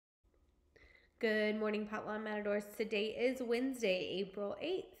Good morning, Potlawn Matadors. Today is Wednesday, April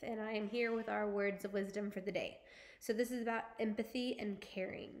 8th, and I am here with our words of wisdom for the day. So, this is about empathy and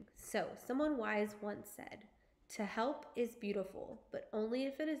caring. So, someone wise once said, "To help is beautiful, but only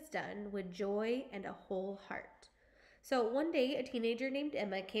if it is done with joy and a whole heart." So, one day, a teenager named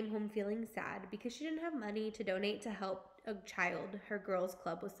Emma came home feeling sad because she didn't have money to donate to help a child her girls'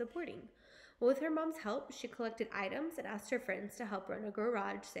 club was supporting. Well, with her mom's help, she collected items and asked her friends to help run a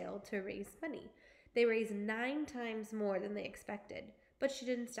garage sale to raise money. They raised 9 times more than they expected, but she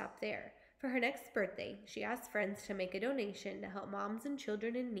didn't stop there. For her next birthday, she asked friends to make a donation to help moms and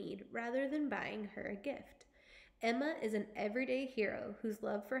children in need rather than buying her a gift. Emma is an everyday hero whose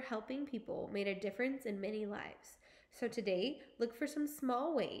love for helping people made a difference in many lives. So today, look for some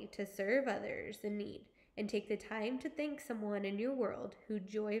small way to serve others in need and take the time to thank someone in your world who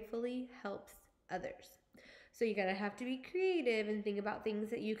joyfully helps others. So you're gonna have to be creative and think about things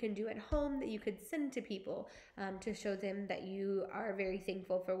that you can do at home that you could send to people to show them that you are very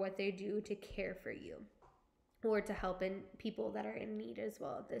thankful for what they do to care for you or to help in people that are in need as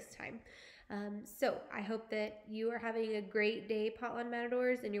well at this time. So I hope that you are having a great day, Potlawn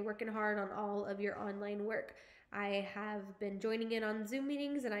Matadors, and you're working hard on all of your online work. I have been joining in on Zoom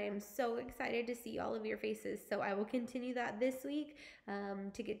meetings, and I am so excited to see all of your faces. So I will continue that this week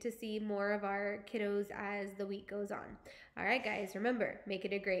to get to see more of our kiddos as the week goes on. All right, guys, remember, make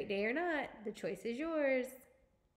it a great day or not. The choice is yours.